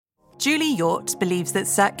Julie Hjort believes that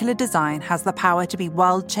circular design has the power to be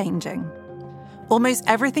world-changing. Almost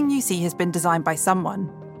everything you see has been designed by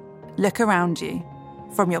someone. Look around you.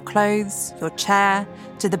 From your clothes, your chair,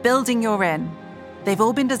 to the building you're in, they've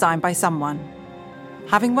all been designed by someone.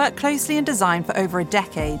 Having worked closely in design for over a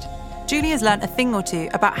decade, Julie has learnt a thing or two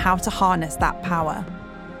about how to harness that power.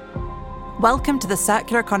 Welcome to the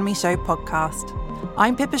Circular Economy Show podcast.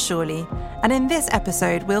 I'm Pippa Shawley, and in this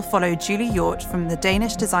episode we'll follow Julie Hjort from the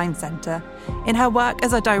Danish Design Centre in her work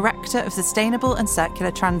as a Director of Sustainable and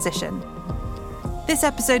Circular Transition. This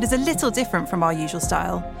episode is a little different from our usual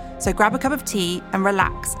style, so grab a cup of tea and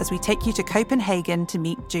relax as we take you to Copenhagen to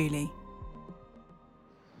meet Julie.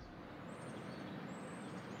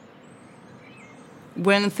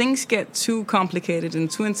 When things get too complicated and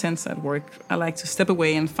too intense at work, I like to step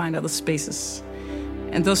away and find other spaces.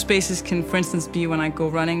 And those spaces can, for instance, be when I go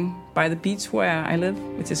running by the beach where I live,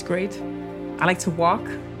 which is great. I like to walk,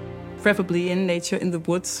 preferably in nature, in the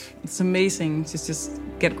woods. It's amazing to just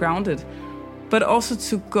get grounded. But also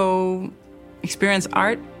to go experience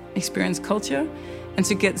art, experience culture, and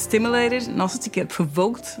to get stimulated and also to get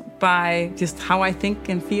provoked by just how I think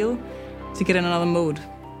and feel, to get in another mode.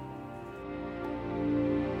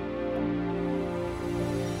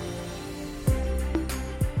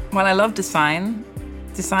 While I love design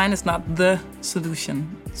is not the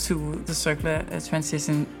solution to the circular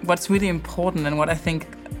transition. What's really important and what I think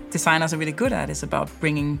designers are really good at is about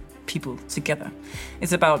bringing people together.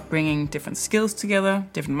 It's about bringing different skills together,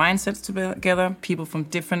 different mindsets together, people from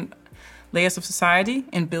different layers of society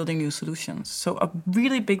and building new solutions. So a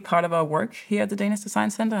really big part of our work here at the Danish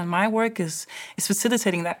Design Centre and my work is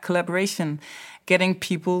facilitating that collaboration, getting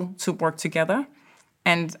people to work together.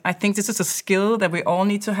 And I think this is a skill that we all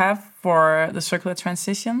need to have for the circular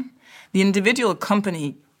transition. The individual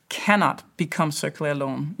company cannot become circular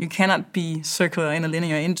alone. You cannot be circular in a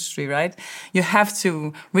linear industry, right? You have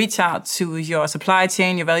to reach out to your supply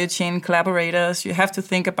chain, your value chain collaborators. You have to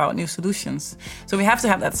think about new solutions. So we have to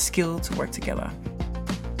have that skill to work together.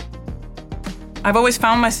 I've always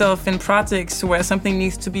found myself in projects where something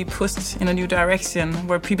needs to be pushed in a new direction,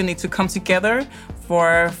 where people need to come together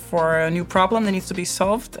for a new problem that needs to be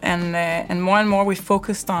solved. And more we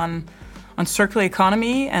focused on circular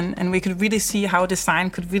economy, and we could really see how design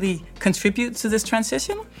could really contribute to this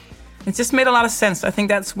transition. It just made a lot of sense. I think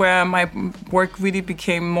that's where my work really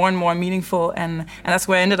became more and more meaningful, and that's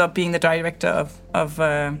where I ended up being the director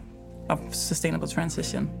of sustainable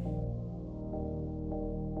transition.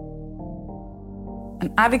 And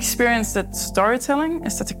I've experienced that storytelling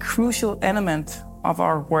is such a crucial element of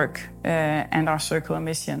our work and our circular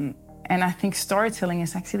mission. And I think storytelling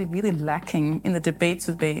is actually really lacking in the debate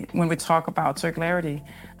today when we talk about circularity.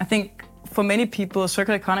 I think for many people,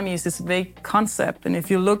 circular economy is this vague concept. And if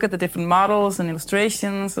you look at the different models and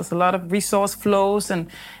illustrations, there's a lot of resource flows and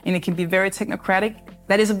it can be very technocratic.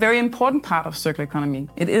 That is a very important part of circular economy.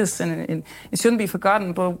 It is, and it shouldn't be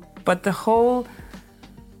forgotten. But the whole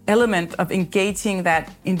element of engaging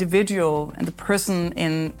that individual and the person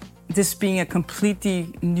in this being a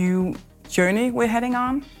completely new journey we're heading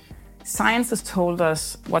on. Science has told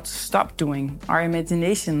us what to stop doing. Our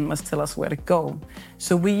imagination must tell us where to go.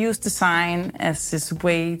 So we use design as this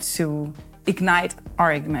way to ignite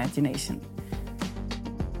our imagination.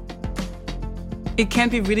 It can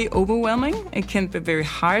be really overwhelming. It can be very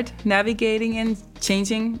hard navigating and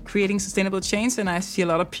changing, creating sustainable change. And I see a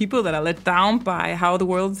lot of people that are let down by how the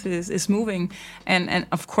world is moving. And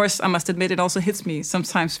of course, I must admit, it also hits me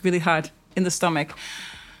sometimes really hard in the stomach.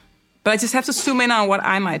 But I just have to zoom in on what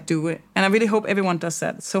I might do. And I really hope everyone does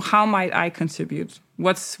that. So how might I contribute?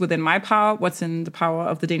 What's within my power? What's in the power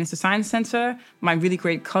of the Danish Design Centre? My really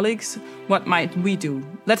great colleagues? What might we do?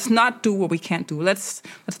 Let's not do what we can't do. Let's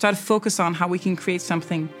try to focus on how we can create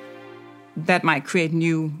something that might create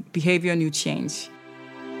new behavior, new change.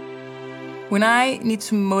 When I need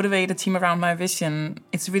to motivate a team around my vision,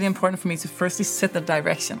 it's really important for me to firstly set the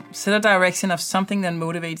direction. Set a direction of something that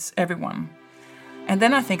motivates everyone. And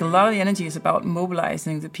then I think a lot of the energy is about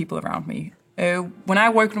mobilizing the people around me. When I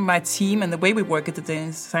work with my team and the way we work at the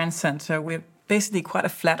Danish Design Centre, we're basically quite a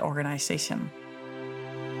flat organization.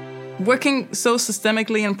 Working so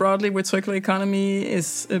systemically and broadly with circular economy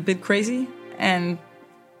is a bit crazy. And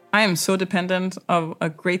I am so dependent of a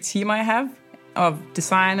great team I have, of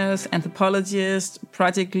designers, anthropologists,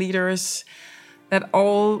 project leaders, that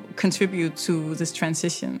all contribute to this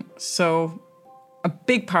transition. So a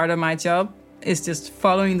big part of my job is just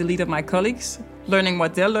following the lead of my colleagues, learning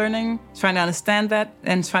what they're learning, trying to understand that,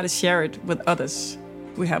 and try to share it with others.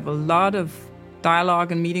 We have a lot of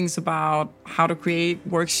dialogue and meetings about how to create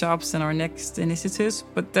workshops and our next initiatives,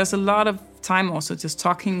 but there's a lot of time also just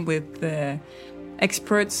talking with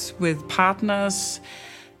experts, with partners,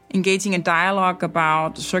 engaging in dialogue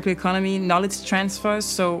about circular economy, knowledge transfers.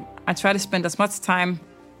 So I try to spend as much time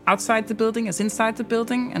outside the building as inside the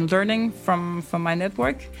building and learning from my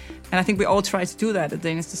network. And I think we all try to do that at the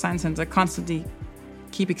Danish Design Center, constantly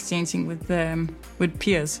keep exchanging with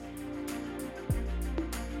peers.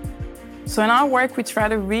 So in our work, we try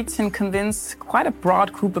to reach and convince quite a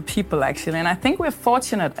broad group of people, actually. And I think we're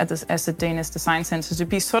fortunate as the Danish Design Center to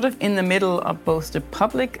be sort of in the middle of both the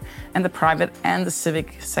public and the private and the civic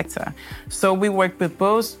sector. So we work with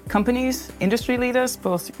both companies, industry leaders,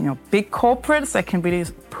 both big corporates that can really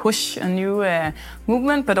push a new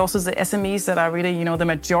movement, but also the SMEs that are really the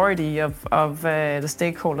majority of the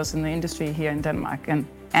stakeholders in the industry here in Denmark and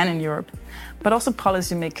in Europe, but also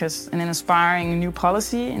policymakers and inspiring new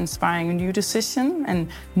policy, inspiring new decision and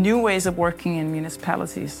new ways of working in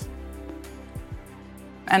municipalities.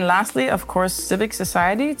 And lastly, of course, civic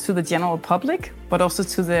society to the general public, but also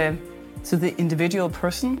to the individual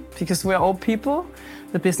person, because we're all people.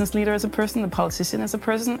 The business leader is a person, the politician is a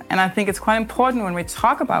person. And I think it's quite important when we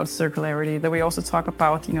talk about circularity that we also talk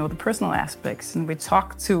about, the personal aspects, and we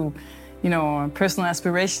talk to personal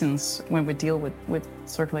aspirations when we deal with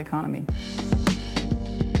circular economy.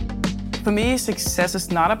 For me, success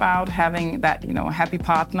is not about having that, happy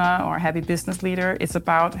partner or happy business leader. It's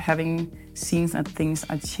about having seen that things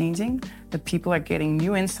are changing, that people are getting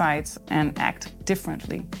new insights and act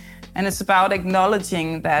differently. And it's about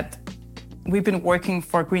acknowledging that we've been working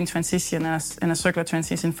for a green transition and a circular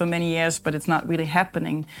transition for many years, but it's not really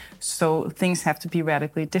happening. So things have to be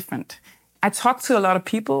radically different. I talk to a lot of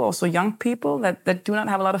people, also young people, that do not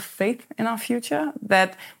have a lot of faith in our future,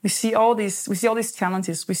 that we see all these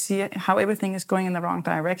challenges. We see how everything is going in the wrong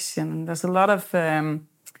direction. There's a lot of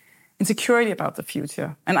insecurity about the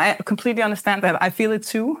future. And I completely understand that. I feel it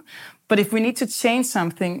too. But if we need to change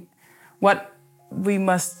something, what we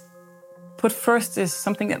must put first is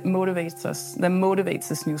something that motivates us, that motivates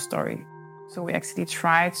this new story. So we actually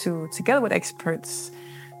try to, together with experts,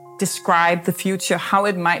 describe the future, how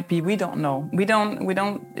it might be. We don't know. We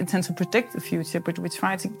don't intend to predict the future, but we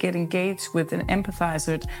try to get engaged with and empathize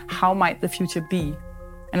with how might the future be.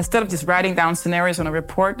 And instead of just writing down scenarios on a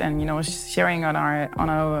report and sharing on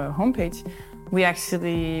our homepage, we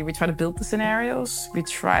try to build the scenarios. We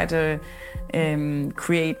try to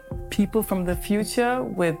create people from the future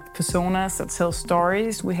with personas that tell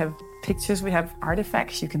stories. We have pictures, we have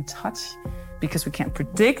artifacts you can touch, because we can't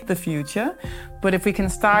predict the future. But if we can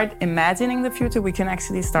start imagining the future, we can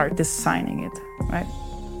actually start designing it, right?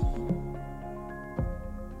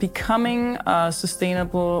 Becoming a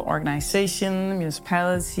sustainable organization,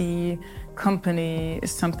 municipality, company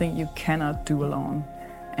is something you cannot do alone.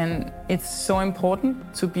 And it's so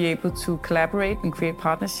important to be able to collaborate and create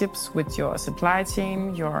partnerships with your supply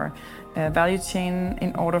chain, your value chain,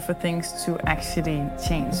 in order for things to actually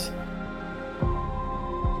change.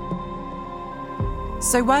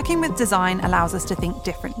 So working with design allows us to think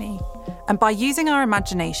differently. And by using our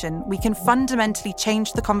imagination, we can fundamentally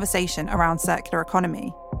change the conversation around circular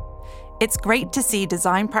economy. It's great to see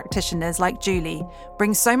design practitioners like Julie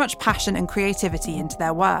bring so much passion and creativity into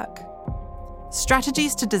their work.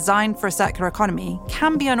 Strategies to design for a circular economy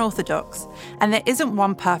can be unorthodox, and there isn't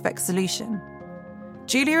one perfect solution.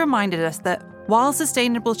 Julie reminded us that while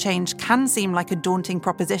sustainable change can seem like a daunting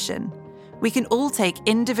proposition, we can all take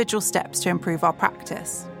individual steps to improve our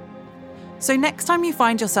practice. So next time you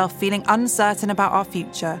find yourself feeling uncertain about our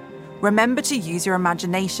future, remember to use your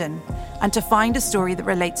imagination and to find a story that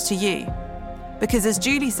relates to you. Because as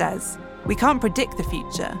Julie says, we can't predict the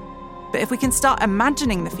future, but if we can start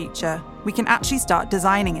imagining the future, we can actually start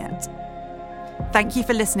designing it. Thank you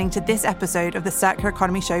for listening to this episode of the Circular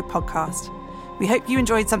Economy Show podcast. We hope you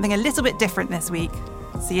enjoyed something a little bit different this week.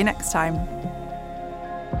 See you next time.